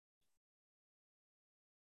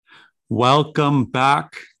Welcome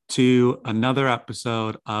back to another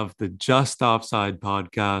episode of the Just Offside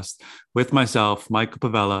podcast with myself, Michael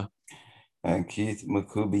Pavella. And Keith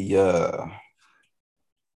Makubi,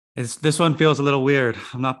 This one feels a little weird.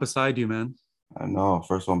 I'm not beside you, man. I know,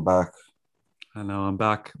 first one back, I know I'm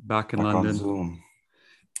back in back on London, Zoom,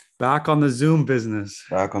 back on the Zoom business.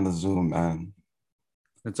 back on the Zoom, man.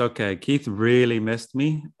 It's okay. Keith really missed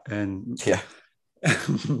me and Yeah,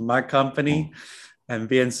 my company and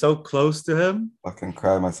being so close to him. fucking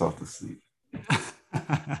cry myself to sleep.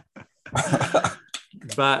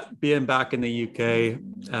 But being back in the UK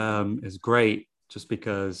is great just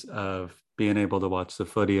because of being able to watch the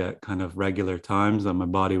footy at kind of regular times that my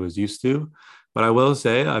body was used to. But I will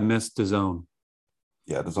say I missed the zone.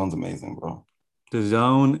 Yeah, the zone's amazing, bro. The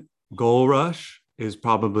zone goal rush is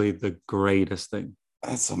probably the greatest thing.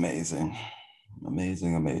 It's amazing,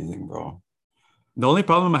 amazing, bro. The only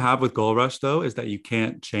problem I have with goal rush though is that you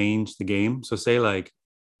can't change the game. So say like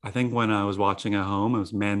I think when I was watching at home, it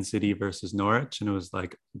was Man City versus Norwich, and it was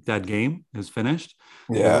like dead game. It was finished.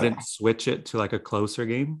 They Yeah, wouldn't switch it to like a closer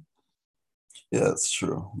game. yeah, it's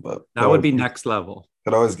true, but That would be next level.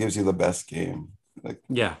 it always gives you the best game. Like,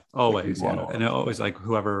 Yeah, like always. you want Yeah. to And it watch. always like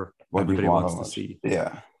whoever What do you everybody want wants to to watch? see.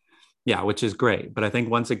 Yeah, Yeah, which is great. But I think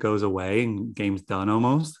once it goes away and game's done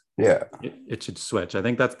almost, yeah, it should switch. I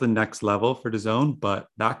think that's the next level for the zone, but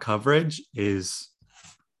that coverage is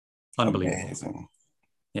unbelievable. amazing.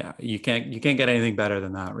 Yeah, you can't get anything better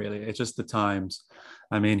than that, really. It's just the times.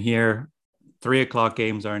 I mean, here 3 o'clock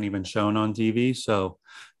games aren't even shown on TV, so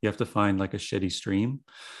you have to find like a shitty stream.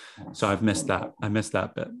 So I've missed that. I missed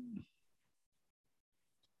that bit.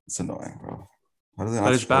 It's annoying, bro. How do they But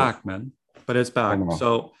not it's show it? back, man. But it's I back. know.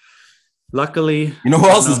 So luckily, You know who I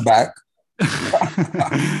don't else is know. back? Back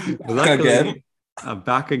again. Luckily, I'm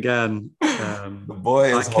back again. The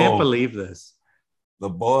boy I is can't home. believe this. The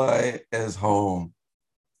boy is home.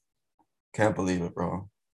 Can't believe it, bro.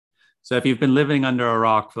 So if you've been living under a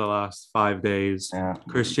rock for the last 5 days, Yeah.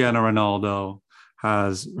 Cristiano Ronaldo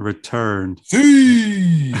has returned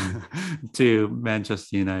See, to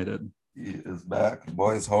Manchester United. he is back. The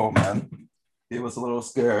boy is home, man. He was a little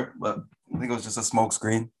scared, but I think it was just a smoke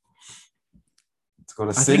screen to go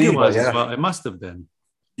to I think City. it But was as yeah, well. It must have been.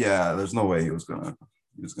 yeah. There's no way he was gonna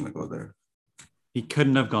go there. He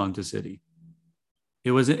couldn't have gone to City.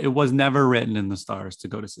 It was never written in the stars to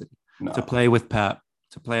go to City. No, To play with Pep,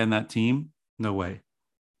 to play on that team, no way.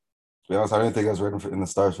 to be honest, I didn't think it was written in the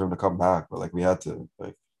stars for him to come back, but like we had to,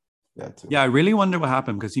 Yeah, I really wonder what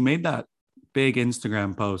happened because he made that big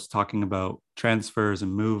Instagram post talking about transfers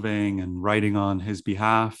and moving and writing on his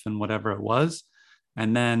behalf and whatever it was.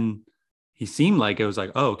 And then he seemed like it was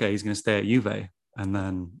like, oh, okay, he's going to stay at Juve. And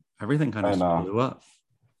then everything kind of I just know blew up.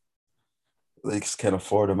 they just can't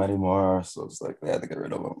afford him anymore, so it's like they had to get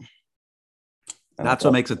rid of him. And at That's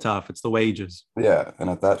what that, makes it tough. It's the wages. yeah, and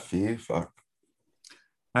at that fee, fuck.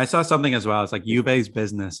 I saw something as well. It's like Juve's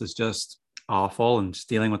business is just awful and just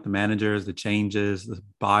dealing with the managers, the changes, the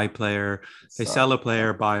buy player. They So, sell a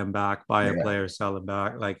player, buy him back, buy a yeah, player, sell him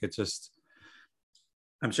back. Like it's just,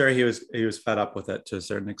 I'm sure he was fed up with it to a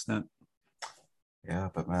certain extent. yeah,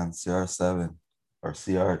 but man, CR7 or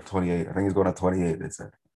CR28. I think he's going to 28. They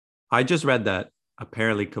said. I just read that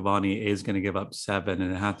apparently Cavani is going to give up 7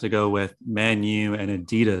 and it had to go with Man U and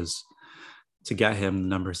Adidas to get him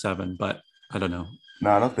number 7. But I don't know.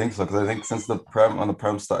 No, I don't think so because I think since the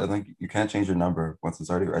prem start, I think you can't change your number once it's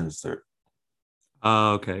already registered.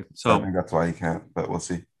 Okay. So I So, think that's why he can't. But we'll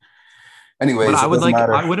see. but Anyways, it doesn't I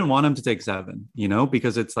matter. wouldn't want him to take 7,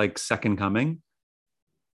 because it's like second coming.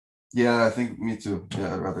 Yeah, I think me too.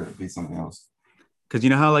 Yeah, I'd rather it be something else. Because you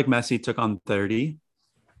know how like Messi took on 30?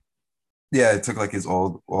 Yeah, it took like his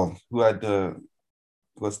old. Well, who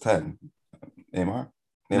was 10? Neymar.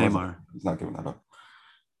 Neymar. He's not giving that up.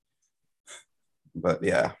 But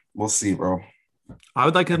yeah, we'll see, bro. I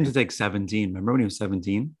would like him to take 17. Remember when he was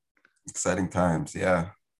 17? Exciting times, yeah.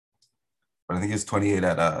 But I think he's 28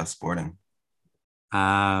 at Sporting.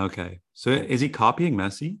 Ah, okay. So is he copying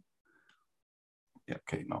Messi? Yeah,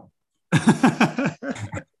 okay, no. But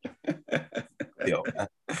Yo, man.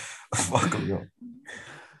 Fuck him, yo.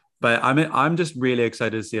 I'm just really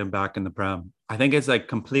excited to see him back in the Prem. I think it's like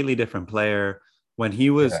completely different player. When he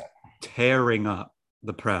was Yeah, tearing up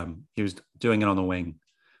the Prem, he was doing it on the wing.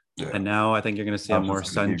 yeah. And now I think you're going to see Now him it's more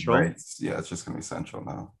just gonna be central. right. Yeah, it's just gonna be central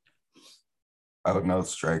now. I would know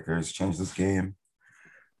strikers change this game.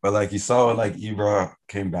 But like you saw when like Ibra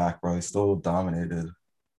came back, bro, he still dominated.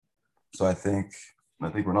 So I think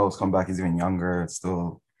Ronaldo's come back, he's even younger. It's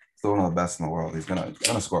still one of the best in the world. He's gonna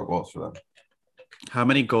score goals for them. How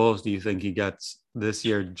many goals do you think he gets this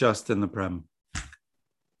year just in the Prem?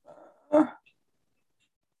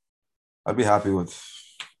 I'd be happy with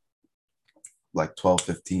like 12,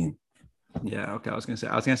 15. Yeah, okay. I was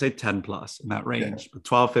gonna say 10 plus in that Yeah, range, but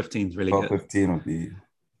 12, 15 is really 12, good. 15 would be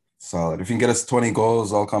solid. If you can get us 20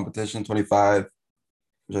 goals, all competition, 25,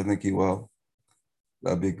 which I think he will,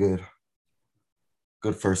 that'd be good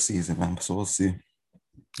first season, man. So we'll see.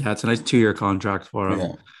 Yeah, it's a nice 2 year contract for him.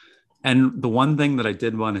 Yeah. And the one thing that I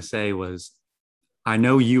did want to say was I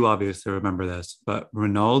know you obviously remember this, but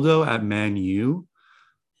Ronaldo at Man U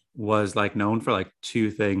was like known for like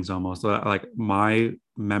two things almost. Like my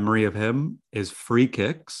memory of him is free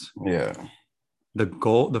kicks. Yeah.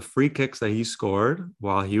 The free kicks that he scored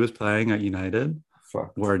while he was playing at United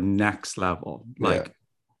Fuck. were next level. Yeah. Like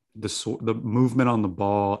the movement on the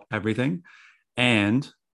ball, everything, and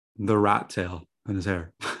the rat tail in his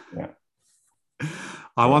hair. Yeah.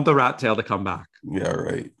 I want the rat tail to come back. Yeah,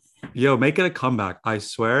 right. Yo, make it a comeback. I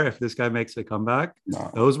swear, if this guy makes a comeback,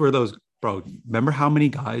 No. those were those, bro. Remember how many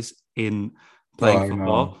guys in Oh, playing I know.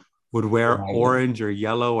 football would wear Ronaldo. orange or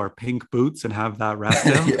yellow or pink boots and have that rat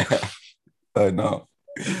tail? Yeah, I know.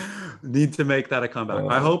 Need to make that a comeback. Uh,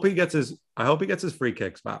 I hope he gets his free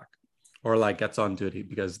kicks back, or like gets on duty,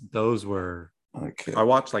 because those were. okay. I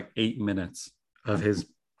watched like 8 minutes of his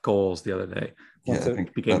goals the other day. Yeah, Once I it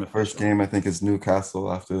think became that first official. game, I think, is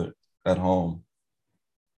Newcastle after at home.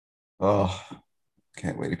 Oh,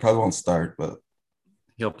 can't wait. He probably won't start, but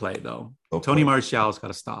He'll play though. he'll Tony play. Martial's got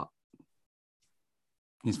to stop.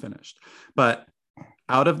 He's finished. But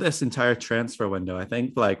out of this entire transfer window, I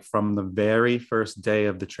think like from the very first day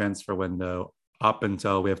of the transfer window up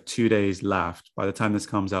until we have 2 days left, by the time this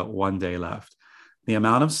comes out, 1 day left, the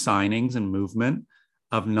amount of signings and movement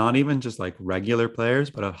of not even just like regular players,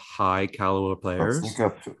 but of high caliber Let's think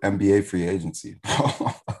players. of NBA free agency.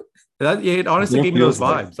 That it honestly It gave me those feels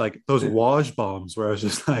like vibes, like those it. Woj bombs, where I was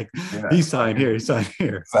just like, Yeah. he signed here, he signed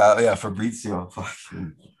here. Yeah, Fabrizio.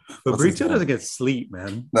 Fucking, what's his Fabrizio name? doesn't get sleep,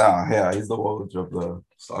 man. Nah, yeah, he's the Woj of the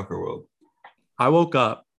soccer world. I woke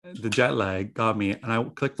up, the jet lag got me, and I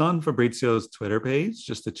clicked on Fabrizio's Twitter page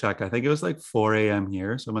just to check. I think it was like 4 a.m.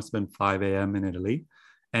 here, so it must have been 5 a.m. in Italy.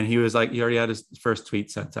 And he was like, he already had his first tweet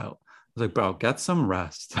sent out. I was like, bro, get some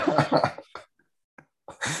rest.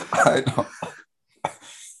 I know.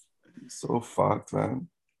 So fucked, man.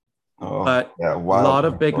 Oh, But yeah, a wild. lot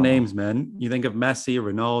of big names, man. You think of Messi,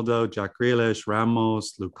 Ronaldo, Jack Grealish,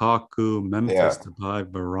 Ramos, Lukaku, Yeah, Memphis Depay,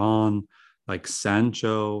 Varane, like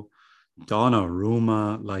Sancho,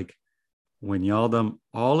 Donnarumma, like Wijnaldum.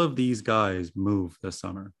 All of these guys move this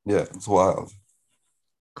summer. yeah, it's wild.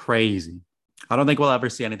 Crazy. I don't think we'll ever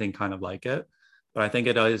see anything kind of like it, but I think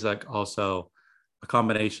it is like also a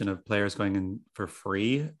combination of players going in for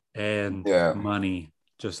free and Yeah, money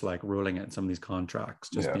just like ruling it, some of these contracts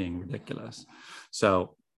just yeah. being ridiculous.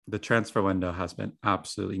 So the transfer window has been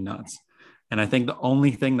absolutely nuts. And I think the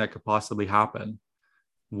only thing that could possibly happen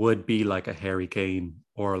would be like a Harry Kane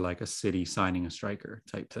or like a City signing a striker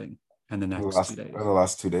type thing in the next 2 days. In the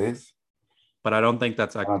last 2 days. But I don't think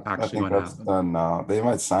that's I actually think going to that's happen. done now. They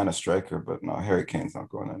might sign a striker, but no, Harry Kane's not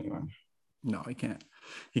going anywhere. No, he can't.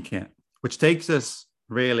 He can't. Which takes us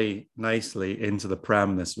really nicely into the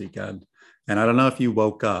Prem this weekend. And I don't know if you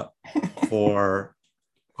woke up for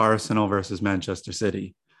Arsenal versus Manchester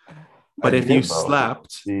City, but I did, bro.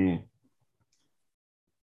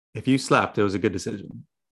 if you slept, it was a good decision.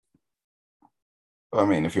 I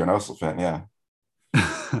mean, if you're an Arsenal fan, yeah.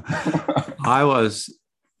 I was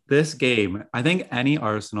this game. I think any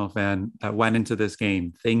Arsenal fan that went into this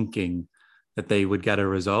game thinking that they would get a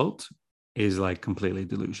result is like completely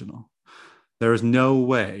delusional. There is no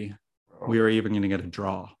way we were even going to get a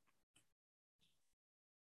draw.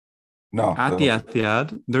 No, At the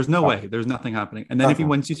Etihad, there's no way. There's nothing happening. And then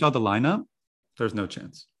once you saw the lineup, there's no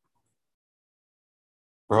chance.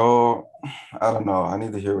 Bro, I don't know. I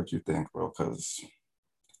need to hear what you think, bro, because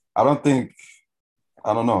I don't think,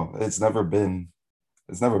 I don't know. It's never been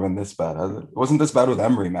this bad, has it? It wasn't this bad with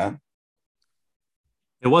Emery, man.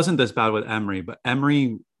 It wasn't this bad with Emery, but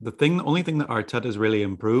Emery, the only thing that Arteta has really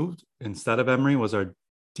improved instead of Emery was our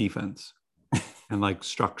defense and like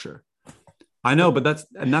structure. I know, but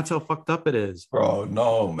that's how fucked up it is. Bro,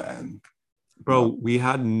 no, man. Bro, No. we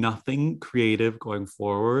had nothing creative going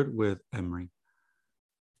forward with Emery.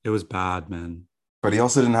 It was bad, man. But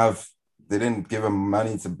they didn't give him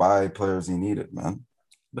money to buy players he needed, man.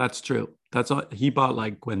 That's true. That's all. He bought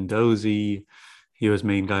like Guendouzi. He was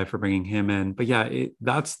main guy for bringing him in. But yeah,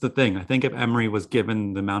 that's the thing. I think if Emery was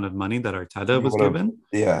given the amount of money that Arteta was given,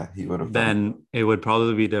 he would have. Then it would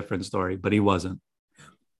probably be a different story, but he wasn't.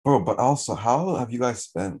 Bro, but also, how have you guys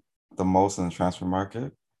spent the most in the transfer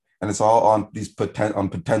market? And it's all on these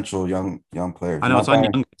potential young players. I know it's on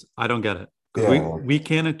young. I don't get it. because we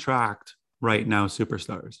can't attract right now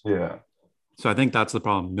superstars. Yeah. So I think that's the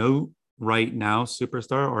problem. No right now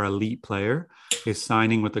superstar or elite player is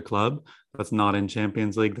signing with the club that's not in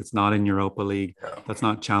Champions League, that's not in Europa League, that's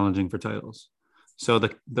not challenging for titles. So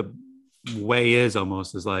the way is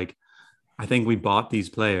like, I think we bought these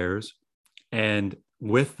players, and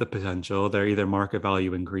with the potential, they're either market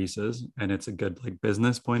value increases and it's a good like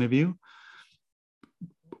business point of view,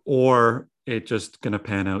 or it just gonna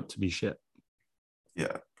pan out to be shit.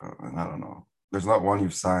 Yeah, and I don't know. There's not one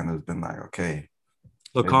you've signed that's been like, okay.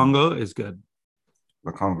 Congo is good.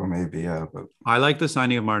 Congo maybe, yeah, but I like the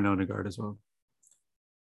signing of Martin Odegaard as well.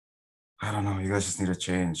 I don't know. You guys just need to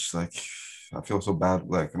change. Like, I feel so bad.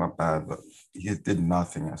 Like, not bad, but he did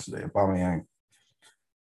nothing yesterday. Aubameyang.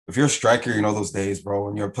 If you're a striker, you know those days, bro.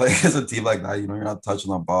 When you're playing as a team like that, you know you're not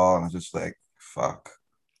touching the ball, and it's just like, fuck.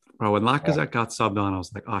 Bro, when Lacazette got subbed on, I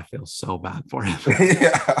was like, oh, I feel so bad for him.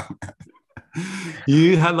 Yeah.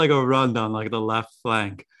 You had like a run down like the left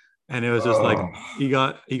flank, and it was just like he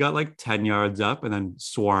got like 10 yards up and then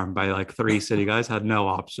swarmed by like 3 City guys, had no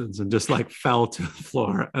options, and just like fell to the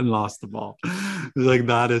floor and lost the ball. Like,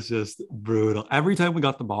 that is just brutal. Every time we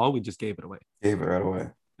got the ball, we just gave it away. Gave it right away.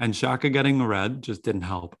 And Shaka getting the red just didn't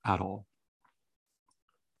help at all.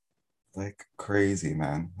 Like, crazy,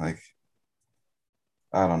 man. Like,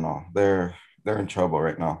 I don't know. They're in trouble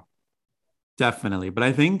right now. Definitely. But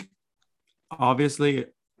I think obviously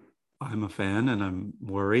I'm a fan and I'm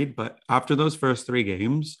worried, but after those first 3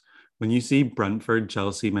 games, when you see Brentford,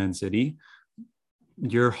 Chelsea, Man City,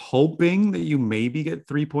 you're hoping that you maybe get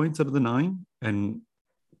 3 points out of the 9, and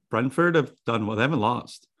Brentford have done well. They haven't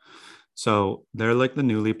lost. So they're like the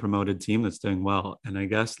newly promoted team that's doing well. And I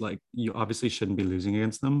guess like you obviously shouldn't be losing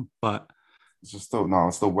against them, but it's just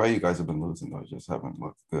it's the way you guys have been losing though. Just haven't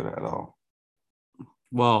looked good at all.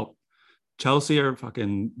 Well, Chelsea are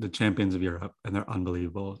fucking the champions of Europe and they're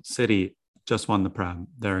unbelievable. City just won the Prem.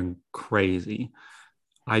 They're crazy.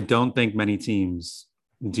 I don't think many teams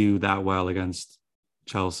do that well against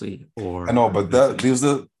Chelsea or. I know, but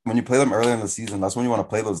when you play them early in the season, that's when you want to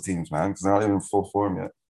play those teams, man, because they're not even in full form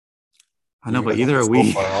yet. I know, but either are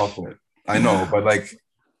we. I know, but like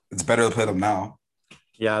it's better to play them now.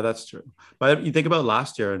 Yeah, that's true. But you think about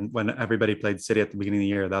last year and when everybody played City at the beginning of the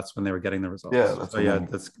year, that's when they were getting the results. Yeah,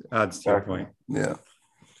 that adds to your point. Yeah.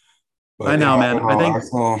 But I know, man. I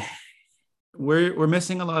think we're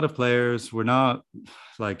missing a lot of players. We're not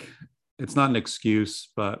like, it's not an excuse,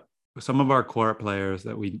 but some of our core players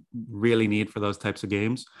that we really need for those types of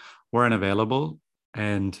games weren't available,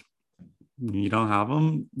 and you don't have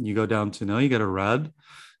them. You go down 2-0, you get a red.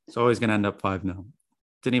 It's always going to end up 5-0.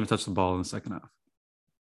 Didn't even touch the ball in the second half.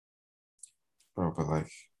 Bro, but like,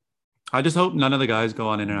 I just hope none of the guys go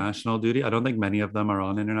on international duty. I don't think many of them are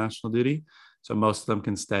on international duty, so most of them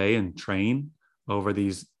can stay and train over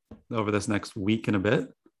this next week and a bit.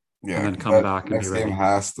 Yeah, and then come back and next be ready. game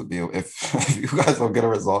has to be, if you guys don't get a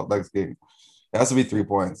result next game, it has to be 3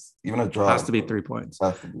 points. Even a draw. It has to be 3 points.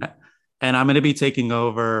 And I'm going to be taking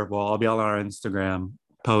over. Well, I'll be on our Instagram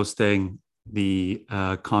posting the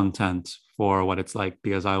content for what it's like,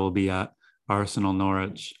 because I will be at Arsenal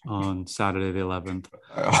Norwich on Saturday the 11th.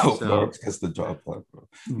 I hope Norwich gets the job done,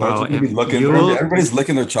 bro. Everybody's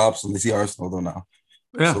licking their chops when they see Arsenal though now.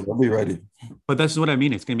 Yeah. So they'll be ready. But this is what I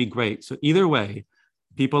mean. It's going to be great. So either way,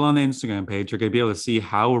 people on the Instagram page are going to be able to see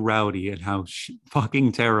how rowdy and how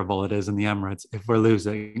fucking terrible it is in the Emirates if we're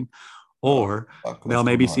losing. Or they'll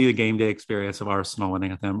maybe see the game day experience of Arsenal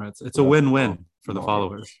winning at the Emirates. It's a win-win for the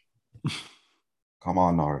followers. Come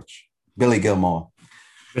on, Norwich. Billy Gilmore.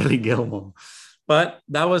 But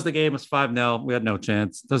that was the game. It was 5-0. We had no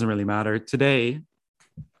chance. Doesn't really matter. Today,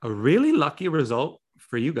 a really lucky result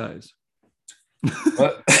for you guys.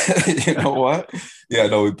 But you know what? Yeah,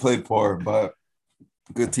 no, we played poor, but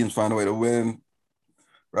good teams find a way to win.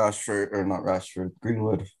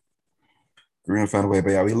 Greenwood found a way.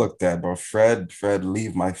 But yeah, we looked dead, bro. Fred,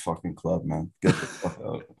 leave my fucking club, man. Get the fuck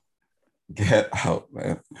out. Get out,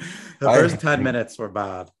 man. The first 10 minutes were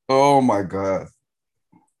bad. Oh my God.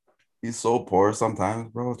 He's so poor sometimes,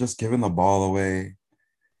 bro. Just giving the ball away.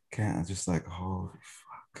 Can't just like, holy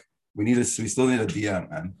fuck. We still need a DM,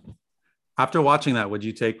 man. After watching that, would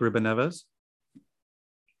you take Ruben Neves?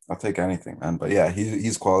 I'll take anything, man. But yeah,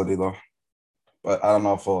 he's quality though. But I don't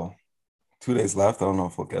know if 2 days left. I don't know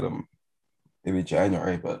if we'll get him maybe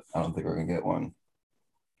January, but I don't think we're gonna get one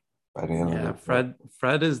by the end of it.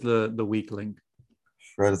 Fred is the weak link.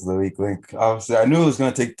 Fred is the weak link. Obviously, I knew it was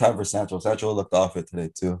gonna take time for Sancho. Sancho looked off it today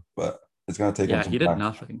too, but it's gonna take him some time. Yeah, he did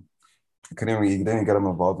nothing. He didn't get him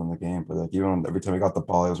involved in the game, but like even every time he got the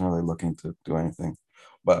ball, he wasn't really looking to do anything.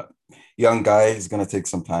 But young guy is gonna take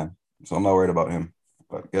some time. So I'm not worried about him.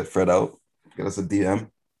 But get Fred out, get us a DM.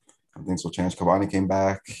 Things will change. Cavani came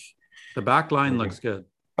back. The back line looks good.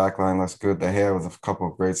 Back line looks good. The hair was a couple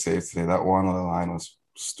of great saves today. That one on the line was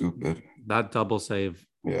stupid. That double save,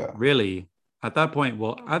 Yeah. really, at that point,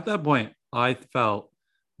 I felt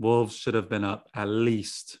Wolves should have been up at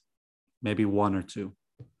least maybe one or two.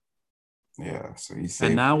 Yeah. So he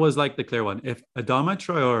saved. And that was like the clear one. If Adama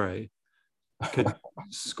Traore could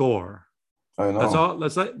score, I know. that's all.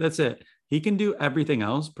 That's it. He can do everything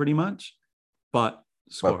else pretty much, but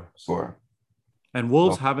score. And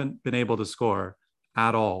Wolves haven't been able to score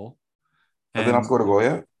at all. Have they not scored a goal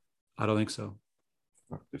yet? I don't think so.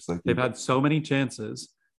 Like they've had so many chances.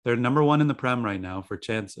 They're number one in the Prem right now for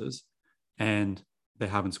chances, and they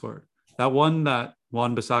haven't scored. That one that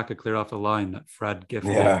Wan-Bissaka cleared off the line that Fred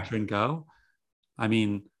gifted Trincao. I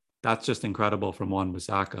mean, that's just incredible from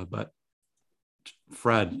Wan-Bissaka, but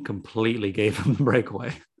Fred completely gave him the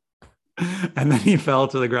breakaway. And then he fell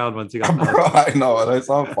to the ground once he got I know. And I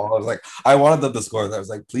saw him fall. I was like, I wanted them to score. I was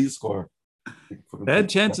like, please score. They had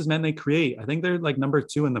chances, man. They create. I think they're like number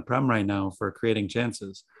 2 in the Prem right now for creating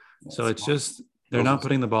chances. So it's just they're not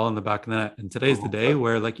putting the ball in the back of the net. And today's the day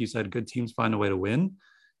where, like you said, good teams find a way to win.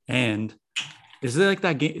 And is it like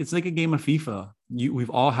that game? It's like a game of FIFA. We've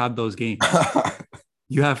all had those games.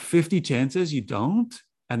 You have 50 chances, you don't,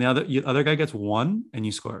 and the other guy gets 1 and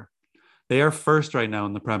you score. They are first right now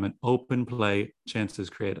in the Prem in open play chances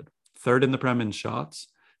created, 3rd in the Prem in shots,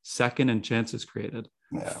 2nd in chances created,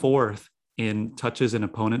 4th in touches in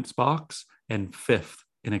opponent's box, and 5th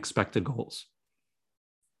in expected goals.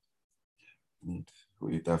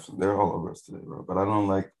 They're all over us today, bro. But I don't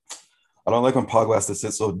like when Pogba has to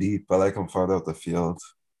sit so deep. I like him farther out the field.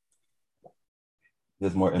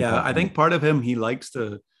 There's more impact. Yeah, I think part of him, he likes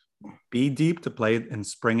to be deep to play and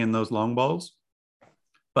spring in those long balls.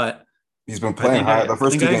 But he's been playing high. The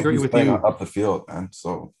first 2 games he's playing up the field, and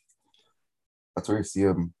so that's where you see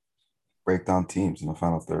him break down teams in the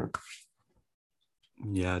final third.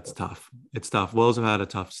 Yeah, it's tough. It's tough. Wolves have had a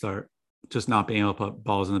tough start, just not being able to put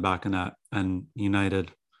balls in the back of net. And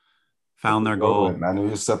United found their goal. Man, we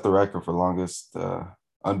just set the record for longest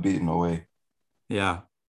unbeaten away. Yeah,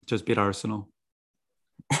 just beat Arsenal.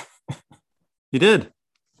 You did.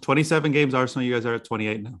 27 games Arsenal. You guys are at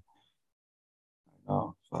 28 now.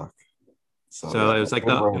 Oh, fuck. So it was like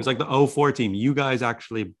the 04 team. You guys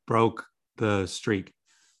actually broke the streak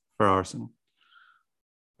for Arsenal.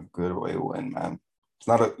 A good way to win, man. It's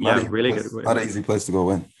not a really good way. Not an easy place to go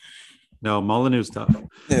win. No, Molineu's tough.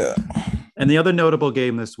 Yeah. And the other notable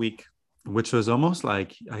game this week, which was almost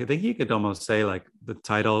like, I think you could almost say like the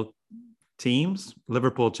title teams,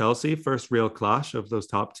 Liverpool, Chelsea, first real clash of those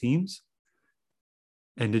top teams.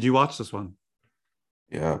 And did you watch this one?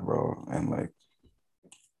 Yeah, bro. And like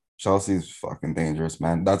Chelsea's fucking dangerous,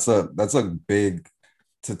 man. That's a big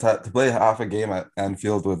to play half a game at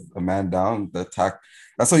Anfield with a man down. The attack.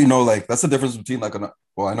 That's how you know. Like that's the difference between like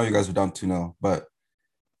I know you guys are down 2-0, but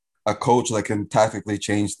a coach like can tactically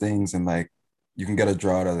change things and like you can get a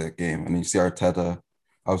draw out of the game. And you see Arteta.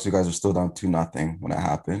 Obviously, you guys are still down 2-0 when it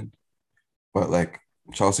happened, but like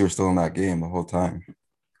Chelsea were still in that game the whole time.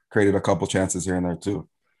 Created a couple chances here and there too.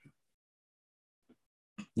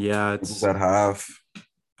 Yeah, it's that half.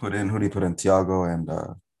 Who did he put in? Thiago and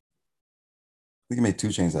I think he made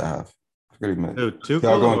 2 changes at half. I forget he made.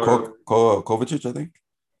 Thiago and Kovacic, I think.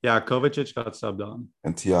 Yeah, Kovacic got subbed on.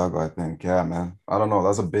 And Thiago, I think. Yeah, man. I don't know.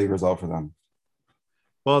 That's a big result for them.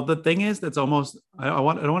 Well, the thing is, that's almost I don't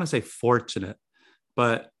want to say fortunate,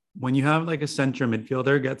 but when you have like a center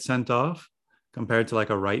midfielder get sent off compared to like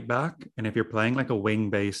a right back, and if you're playing like a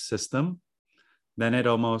wing-based system, then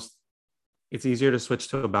it's easier to switch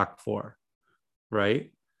to a back 4,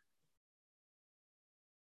 right?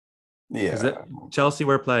 Yeah. Chelsea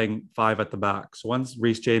were playing 5 at the back. So once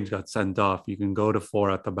Reece James got sent off, you can go to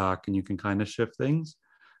 4 at the back and you can kind of shift things.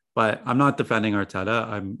 But I'm not defending Arteta.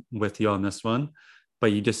 I'm with you on this one.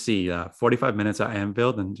 But you just see 45 minutes at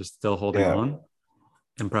Anfield and just still holding on.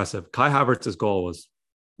 Impressive. Kai Havertz's goal was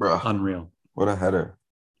unreal. What a header.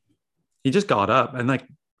 He just got up and like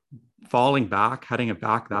falling back, heading it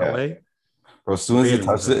back that way. Bro, as soon as he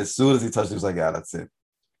touched it, he was like, yeah, that's it.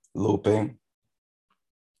 Looping.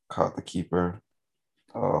 Caught the keeper.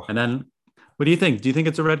 Oh. And then, what do you think? Do you think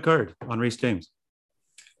it's a red card on Reece James?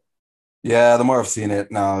 Yeah, the more I've seen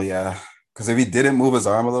it now, yeah. Because if he didn't move his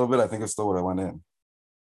arm a little bit, I think it still would have went in.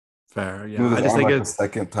 Fair, yeah. I just think it's the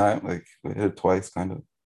second time, like we hit it twice, kind of.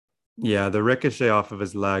 Yeah, the ricochet off of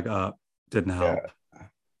his leg up didn't help. Yeah.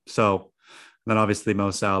 So then obviously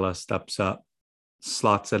Mo Salah steps up,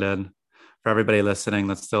 slots it in. For everybody listening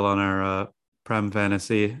that's still on our Prem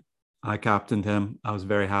Fantasy, I captained him. I was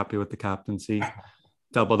very happy with the captaincy.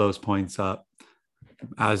 Double those points up,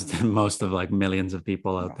 as did most of like millions of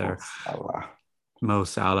people out there. Mo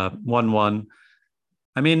Salah 1-1.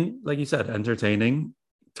 I mean, like you said, entertaining.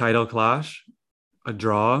 Title clash. A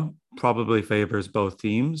draw probably favors both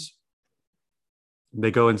teams.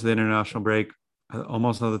 They go into the international break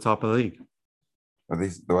almost at the top of the league.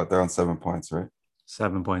 They're on 7 points, right?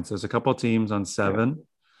 7 points. There's a couple teams on 7,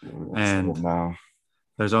 and now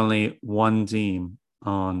there's only one team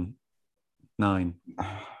on 9.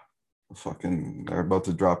 Fucking, they're about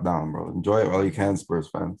to drop down, bro. Enjoy it while you can, Spurs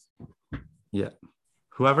fans. Yeah.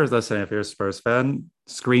 Whoever's listening, if you're a Spurs fan,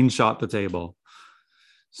 screenshot the table.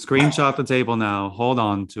 Screenshot the table now. Hold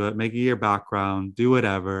on to it. Make it your background. Do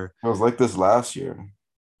whatever. It was like this last year.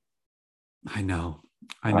 I know.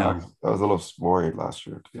 I was a little worried last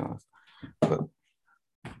year, to be honest. But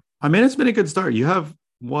I mean, it's been a good start. You have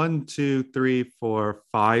 1, 2, 3, 4,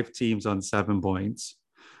 5 teams on 7 points.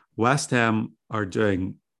 West Ham are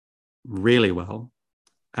doing really well.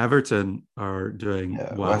 Everton are doing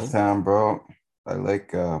well. West Ham, bro. I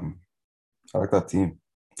like that team.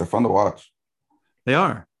 They're fun to watch. They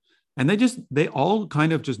are. And they all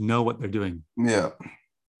kind of just know what they're doing. Yeah.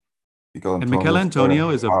 And Mikel Antonio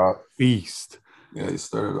is a beast. Yeah, he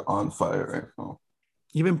started on fire right now.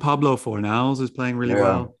 Even Pablo Fornals is playing really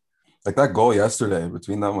well. Like that goal yesterday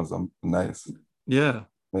between them was nice. Yeah.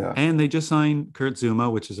 Yeah. And they just signed Kurt Zuma,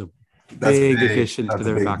 which is a big addition to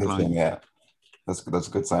their back line. Yeah. That's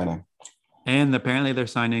a good signing. And apparently they're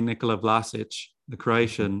signing Nikola Vlasic, the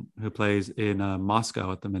Croatian who plays in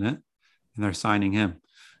Moscow at the minute. And they're signing him.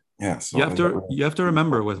 Yeah. So you have to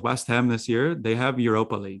remember with West Ham this year, they have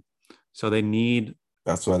Europa League. So they need...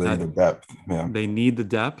 That's why they need the depth. Yeah. They need the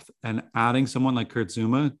depth, and adding someone like Kurt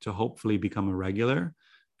Zuma to hopefully become a regular.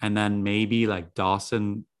 And then maybe like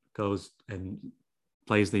Dawson goes and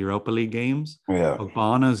plays the Europa League games. Yeah.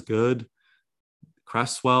 Ogbonna's good.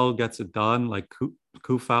 Cresswell gets it done. Like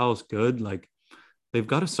Koufal's good. Like they've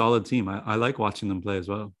got a solid team. I like watching them play as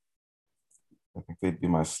well. I think they'd be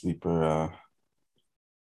my sleeper.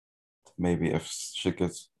 Maybe if shit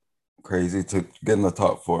gets crazy to get in the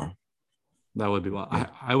top 4. That would be well.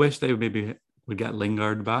 I wish they would get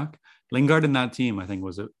Lingard back. Lingard in that team, I think,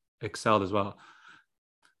 was excelled as well.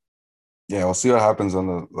 Yeah, we'll see what happens on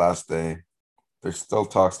the last day. There's still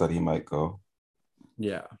talks that he might go.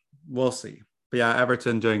 Yeah, we'll see. But yeah,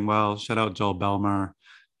 Everton doing well. Shout out Joel Belmar.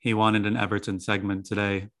 He wanted an Everton segment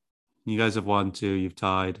today. You guys have won 2. You've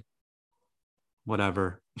tied.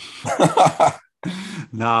 Whatever.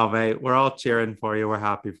 No, mate. We're all cheering for you. We're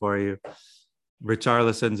happy for you.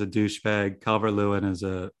 Richarlison's a douchebag. Calvert-Lewin is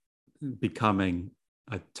becoming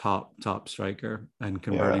a top striker and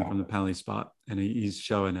converting from the penalty spot, and he's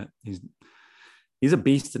showing it. He's a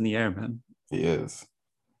beast in the air, man. He is.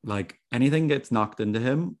 Like anything gets knocked into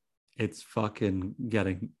him, it's fucking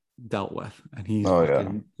getting dealt with, and he's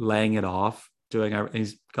laying it off.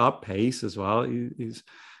 He's got pace as well. He's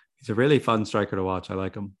a really fun striker to watch. I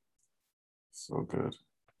like him. So good.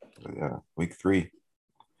 Yeah, week 3.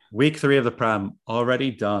 Week 3 of the Prem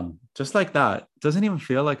already done. Just like that. Doesn't even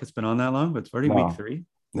feel like it's been on that long, but it's already week 3.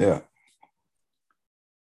 Yeah.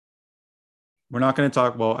 We're not going to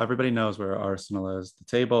talk. Well, everybody knows where Arsenal is. The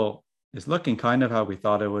table is looking kind of how we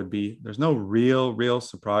thought it would be. There's no real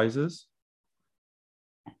surprises.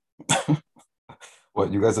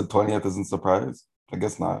 What, you guys at 20th isn't surprised? I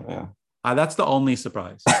guess not, yeah. That's the only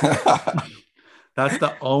surprise. That's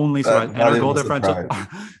the only surprise. And our goal differential,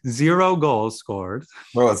 0 goals scored.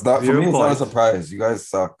 Bro, it's not, for me, it's not a surprise. You guys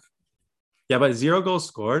suck. Yeah, but 0 goals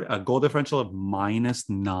scored, a goal differential of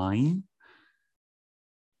 -9.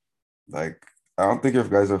 Like, I don't think if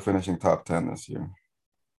guys are finishing top 10 this year.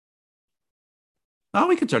 Oh,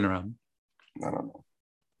 we could turn around. I don't know.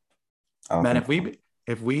 Man,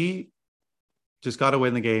 if we just got to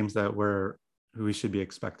win the games that we should be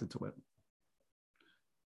expected to win.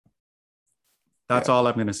 That's all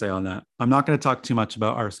I'm going to say on that. I'm not going to talk too much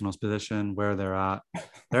about Arsenal's position, where they're at.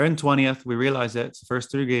 They're in 20th. We realize it. It's the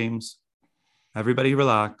first 3 games. Everybody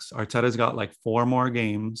relax. Arteta's got like 4 more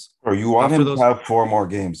games. Or you want him to have 4 more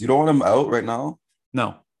games? You don't want him out right now?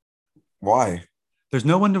 No. Why? There's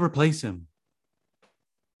no one to replace him.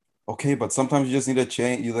 Okay, but sometimes you just need a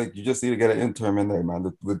change. You just need to get an interim in there,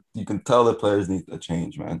 man. You can tell the players need a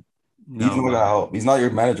change, man. He's not gonna help. He's not your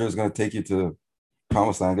manager. Who's gonna take you to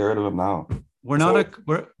promised land. Get rid of him now.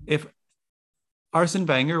 If Arsene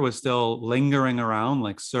Wenger was still lingering around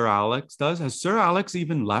like Sir Alex does, has Sir Alex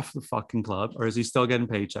even left the fucking club, or is he still getting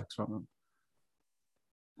paychecks from him?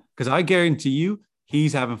 Because I guarantee you,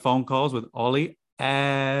 he's having phone calls with Ollie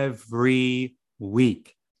every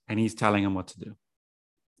week, and he's telling him what to do.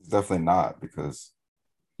 definitely not because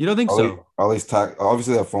You don't think so? Ollie's tech.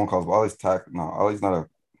 Obviously, they have phone calls, but Ollie's tech. No, Ollie's not a.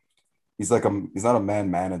 He's not a man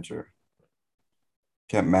manager.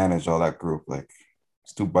 Can't manage all that group. Like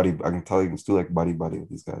it's too buddy. I can tell you, it's too like buddy with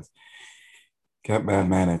these guys. Can't man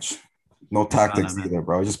manage. No I don't know, tactics man. either,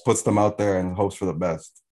 bro. He just puts them out there and hopes for the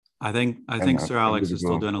best. I think And Sir Alex is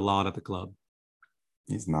still individual. doing a lot at the club.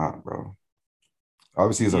 He's not, bro.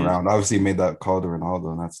 Obviously, he's He is. around. Obviously, he made that call to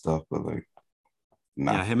Ronaldo and that stuff, but like,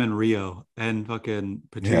 nah. Yeah, him and Rio and fucking Yeah,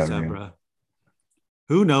 Patrice man. Evra.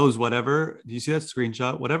 Who knows? Whatever. Do you see that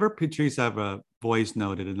screenshot? Whatever Patrice Evra voice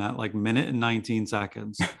noted in that like minute and 19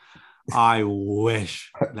 seconds. I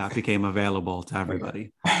wish that became available to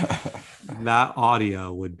everybody. That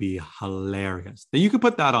audio would be hilarious. You could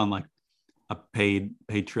put that on like a paid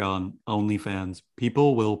Patreon OnlyFans.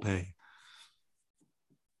 People will pay.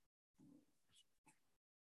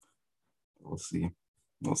 We'll see.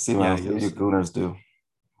 We'll see, man. Yeah, We'll see you'll what you see. Gooners do.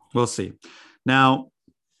 We'll see. Now,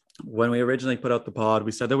 when we originally put out the pod,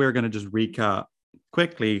 we said that we were going to just recap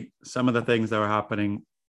quickly some of the things that were happening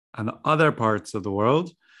in other parts of the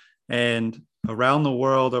world and around the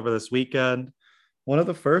world over this weekend. One of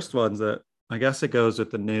the first ones that I guess it goes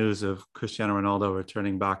with the news of Cristiano Ronaldo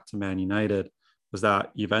returning back to Man United was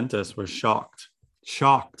that Juventus were shocked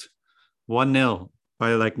 1-0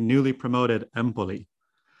 by like newly promoted Empoli,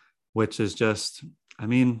 which is just, I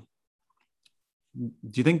mean,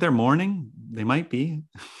 do you think they're mourning? They might be.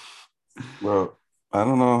 Bro, I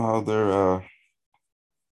don't know how they're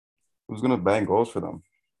who's gonna bang goals for them.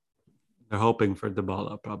 They're hoping for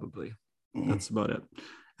Dybala, probably. Mm. That's about it.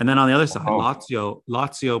 And then on the other side, Oh.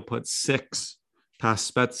 Lazio put 6 past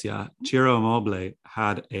Spezia. Ciro Immobile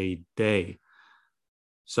had a day.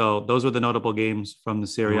 So those were the notable games from the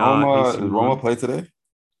Serie A. AC Did Roma Milan. play today?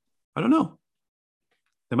 I don't know.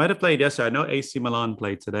 They might have played yesterday. I know AC Milan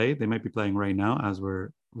played today. They might be playing right now as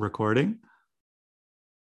we're recording.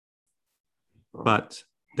 But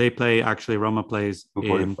they play, actually, Roma plays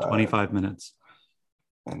in 25 minutes.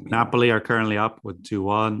 Napoli are currently up with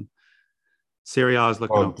 2-1. Serie A is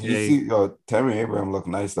looking okay. Did you see Tammy Abraham looked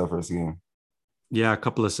nice that first game? Yeah, a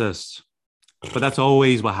couple assists. But that's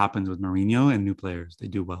always what happens with Mourinho and new players. They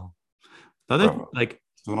do well. The other, like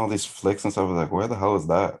doing all these flicks and stuff, like where the hell is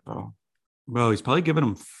that, bro? Bro, he's probably giving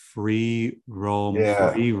them free roam,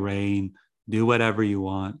 free reign, do whatever you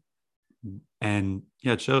want. And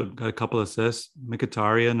yeah, it showed. Got a couple assists.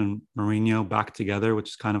 Mkhitaryan and Mourinho back together, which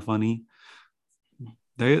is kind of funny.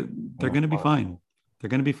 They're going to be fine. They're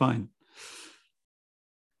going to be fine.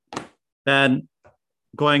 Then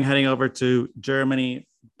heading over to Germany,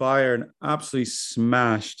 Bayern absolutely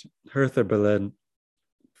smashed Hertha Berlin.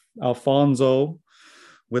 Alfonso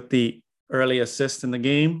with the early assist in the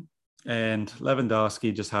game, and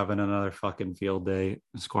Lewandowski just having another fucking field day,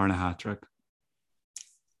 scoring a hat trick.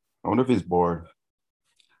 I wonder if he's bored.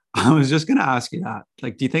 I was just gonna ask you that.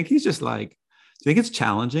 Like, do you think he's just like? Do you think it's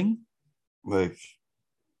challenging? Like,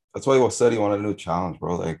 that's why he said he wanted a new challenge,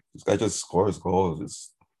 bro. Like, this guy just scores goals.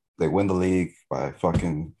 They win the league by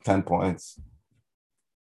fucking 10 points.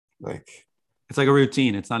 Like, it's like a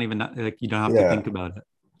routine. It's not even like you don't have to think about it.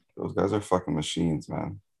 Those guys are fucking machines,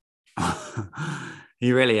 man.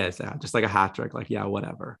 He really is. Yeah. Just like a hat trick. Like, yeah,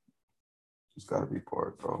 whatever. Just gotta be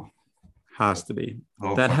bored, bro. Has to be.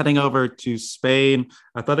 Then heading over to Spain,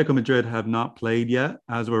 Atletico Madrid have not played yet.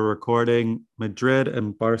 As we're recording, Madrid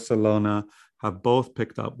and Barcelona have both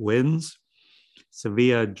picked up wins.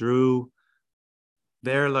 Sevilla drew.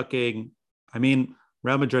 They're looking, I mean,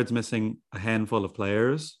 Real Madrid's missing a handful of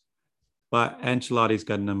players, but Ancelotti's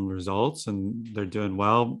getting them results and they're doing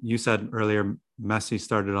well. You said earlier, Messi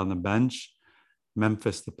started on the bench.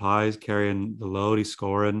 Memphis Depay's carrying the load. He's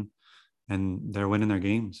scoring and they're winning their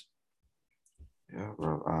games. Yeah,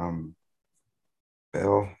 bro.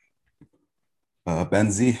 Bale,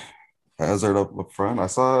 Benzi, Hazard up front. I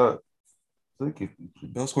think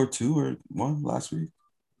Bale scored 2 or 1 last week.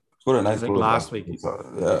 Scored a nice goal last week.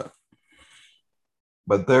 Yeah.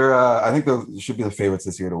 But I think they should be the favorites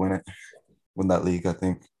this year to win that league, I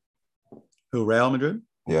think. Who, Real Madrid?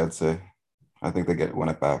 Yeah, I'd say. I think they win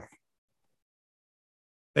it back.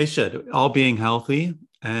 They should, all being healthy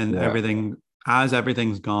and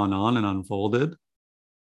everything's gone on and unfolded.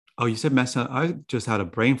 Oh, you said Messi. I just had a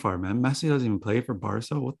brain fart, man. Messi doesn't even play for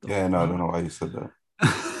Barca. What the fuck? No, I don't know why you said that.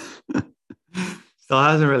 Still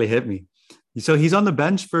hasn't really hit me. So he's on the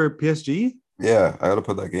bench for PSG? Yeah, I got to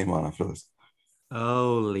put that game on after this.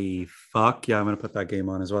 Holy fuck. Yeah, I'm going to put that game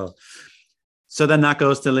on as well. So then that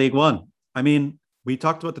goes to League One. I mean, we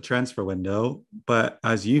talked about the transfer window, but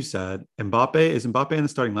as you said, is Mbappe in the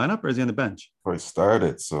starting lineup or is he on the bench? He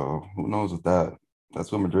started, so who knows with that?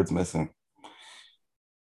 That's what Madrid's missing.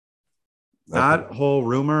 that whole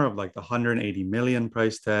rumor of like the 180 million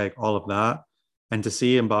price tag, all of that, and to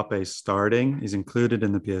see Mbappe starting, he's included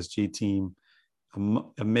in the PSG team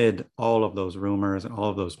amid all of those rumors and all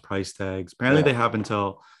of those price tags. Apparently, they have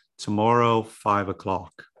until tomorrow, 5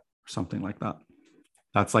 o'clock, or something like that.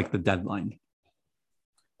 That's like the deadline.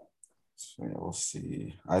 So, yeah, we'll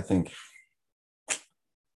see. I don't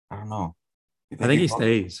know. I think he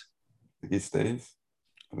stays. He stays?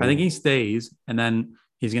 I think he stays, and then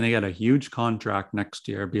he's going to get a huge contract next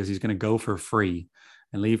year because he's going to go for free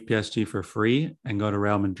and leave PSG for free and go to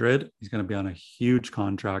Real Madrid. He's going to be on a huge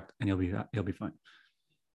contract, and he'll be fine.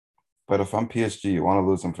 But if I'm PSG, you want to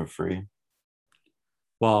lose him for free?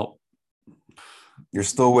 Well, you're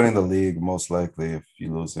still winning the league most likely if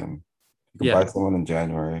you lose him. You can buy someone in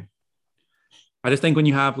January. I just think when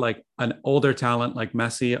you have like an older talent like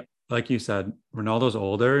Messi, like you said, Ronaldo's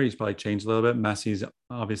older. He's probably changed a little bit. Messi's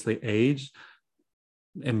obviously aged.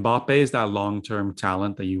 Mbappe is that long-term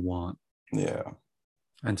talent that you want. Yeah.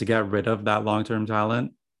 And to get rid of that long-term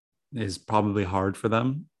talent is probably hard for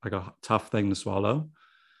them, like a tough thing to swallow.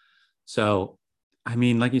 So, I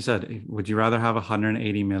mean, like you said, would you rather have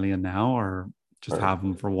 180 million now or just have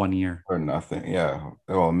him for 1 year? Or nothing. Yeah.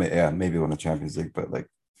 Well, maybe win a Champions League, but like,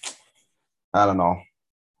 I don't know.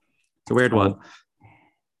 It's a weird one.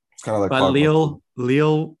 It's kind of like. But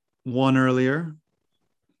Lille won earlier.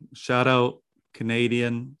 Shout out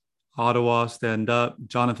Canadian, Ottawa, stand up.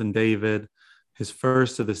 Jonathan David, his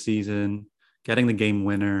first of the season, getting the game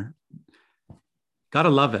winner. Gotta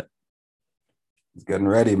love it. He's getting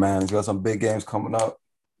ready, man. He's got some big games coming up.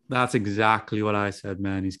 That's exactly what I said,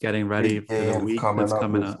 man. He's getting ready for the week that's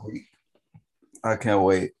coming up. I can't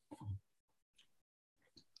wait.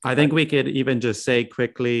 I think we could even just say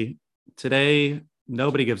quickly, today,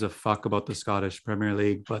 nobody gives a fuck about the Scottish Premier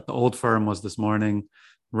League, but the Old Firm was this morning.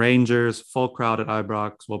 Rangers, full crowd at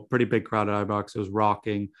Ibrox. Well, pretty big crowd at Ibrox. It was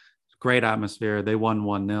rocking. Great atmosphere. They won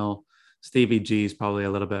 1-0. Stevie G's probably a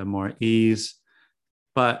little bit more ease.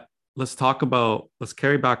 But let's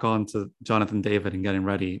carry back on to Jonathan David and getting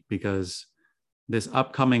ready, because this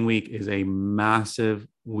upcoming week is a massive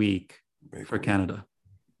week for Canada.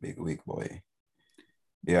 Big week, boy.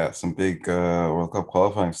 Yeah, some big World Cup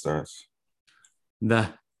qualifying starts. The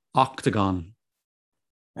Octagon.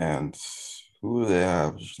 And who do they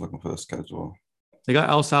have? Just looking for the schedule. They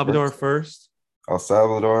got El Salvador first. El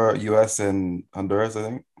Salvador, US, and Honduras, I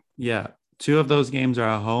think. Yeah. 2 of those games are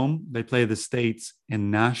at home. They play the States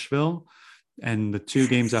in Nashville, and the 2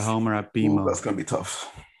 games at home are at BMO. That's going to be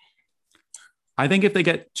tough. I think if they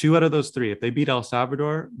get 2 out of those 3, if they beat El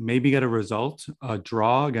Salvador, maybe get a result, a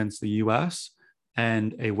draw against the US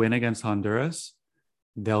and a win against Honduras,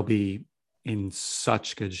 they'll be in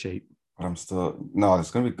such good shape. But it's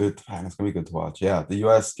going to be good. Man, it's going to be good to watch. Yeah, the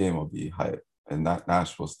US game will be hype in that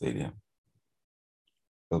Nashville stadium.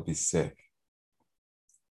 It'll be sick.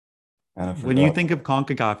 And when you think of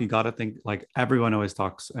CONCACAF, you got to think, like, everyone always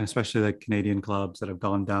talks, and especially the Canadian clubs that have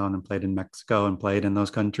gone down and played in Mexico and played in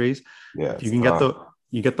those countries. Yeah, if you can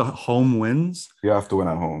get the home wins. You have to win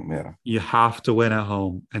at home. Yeah, you have to win at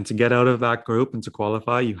home, and to get out of that group and to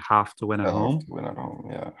qualify, you have to win at home.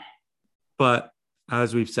 Yeah. But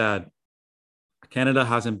as we've said, Canada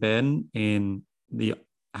hasn't been in the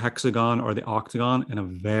hexagon or the octagon in a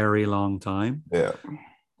very long time. Yeah,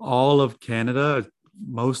 all of Canada,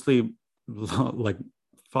 mostly like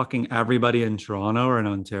fucking everybody in Toronto or in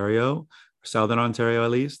Ontario, Southern Ontario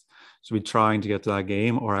at least, should be trying to get to that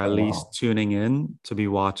game, or at least tuning in to be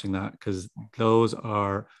watching that, because those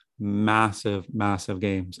are massive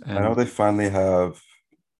games. And I know they finally have,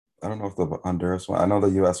 I don't know if the Honduras one, I know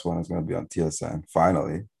the US one is going to be on TSN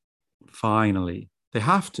finally. They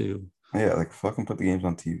have to. Yeah, like fucking put the games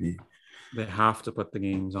on TV. They have to put the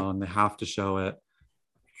games on. They have to show it.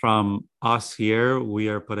 From us here, we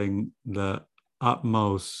are putting the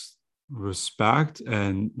utmost respect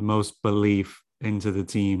and most belief into the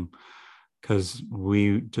team, because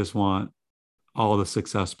we just want all the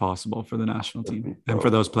success possible for the national team and for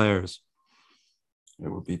those players. It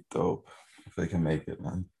would be dope if they can make it,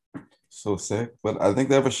 man. So sick. But I think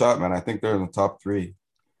they have a shot, man. I think they're in the top 3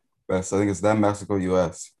 best. I think it's them, Mexico,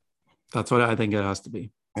 US. That's what I think it has to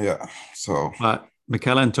be. Yeah. So, but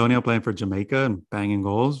Mikel Antonio playing for Jamaica and banging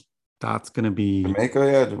goals, that's going to be...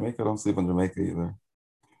 Jamaica. Don't sleep on Jamaica either.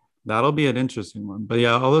 That'll be an interesting one. But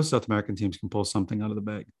yeah, all those South American teams can pull something out of the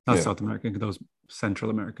bag. Not South American, those Central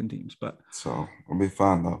American teams. But so it'll be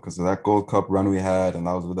fun, though, because of that Gold Cup run we had, and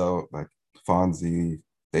that was without, like, Fonzie,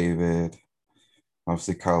 David.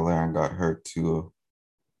 Obviously, Kyle Larin got hurt, too.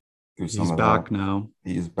 He's back now.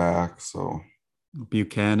 He's back, so...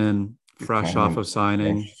 Buchanan, fresh off of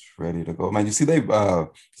signing. Ready to go. Man, you see they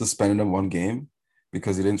suspended him one game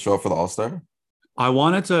because he didn't show up for the All-Star? I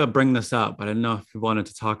wanted to bring this up, but I didn't know if you wanted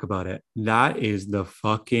to talk about it. That is the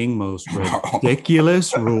fucking most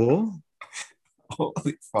ridiculous rule.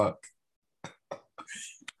 Holy fuck.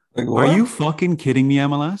 Like, are you fucking kidding me,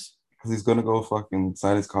 MLS? Because he's going to go fucking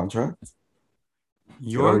sign his contract?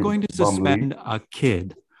 You're going to suspend a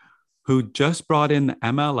kid who just brought in the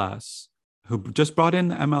MLS, who just brought in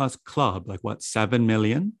the MLS club, like what, 7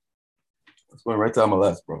 million? That's going right to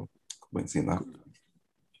MLS, bro. I ain't seen that.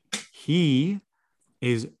 He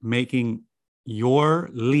is making your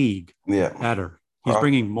league better. He's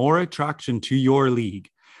bringing more attraction to your league.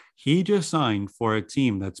 He just signed for a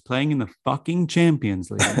team that's playing in the fucking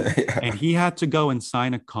Champions League, and he had to go and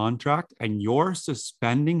sign a contract, and you're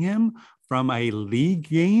suspending him from a league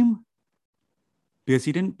game because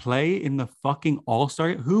he didn't play in the fucking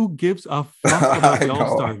All-Star. Who gives a fuck about the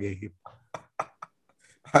All-Star game?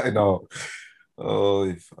 I know.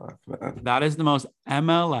 Holy fuck, man. That is the most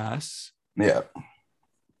MLS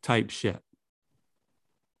type shit.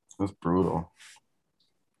 That's brutal.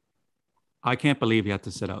 I can't believe he had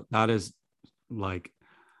to sit out. That is like,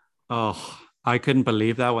 oh, I couldn't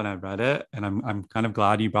believe that when I read it. And I'm kind of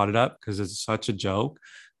glad you brought it up because it's such a joke.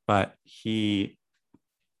 But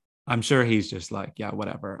I'm sure he's just like, yeah,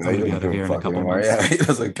 whatever. I'm gonna be out of here in a couple months. Yeah, he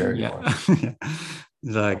doesn't care anymore.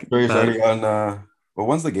 He's like, he's already on. Well,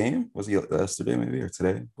 when's the game? Was he yesterday, maybe, or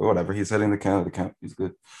today? But whatever. He's heading to Canada camp. He's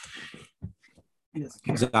good. Yes,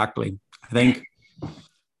 exactly. I think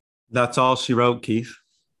that's all she wrote, Keith.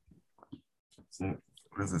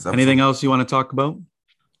 What is this? Anything else you want to talk about?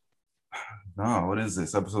 No. What is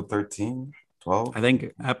this? Episode 13? 12? I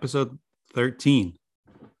think episode 13.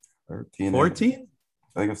 13. 14?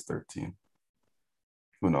 I think it's 13.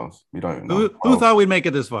 Who knows? We don't even know. Who thought we'd make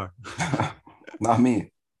it this far? Not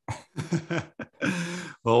me.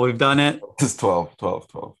 Well, we've done it. This is 12.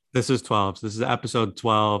 This is 12. So this is episode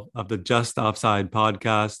 12 of the Just Offside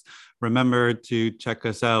podcast. Remember to check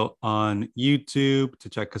us out on YouTube, to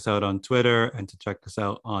check us out on Twitter, and to check us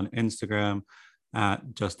out on Instagram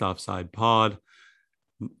at Just Offside Pod.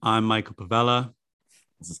 I'm Michael Pavella.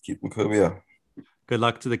 This is Keith McCubia. Good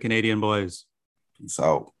luck to the Canadian boys. Peace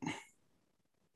out.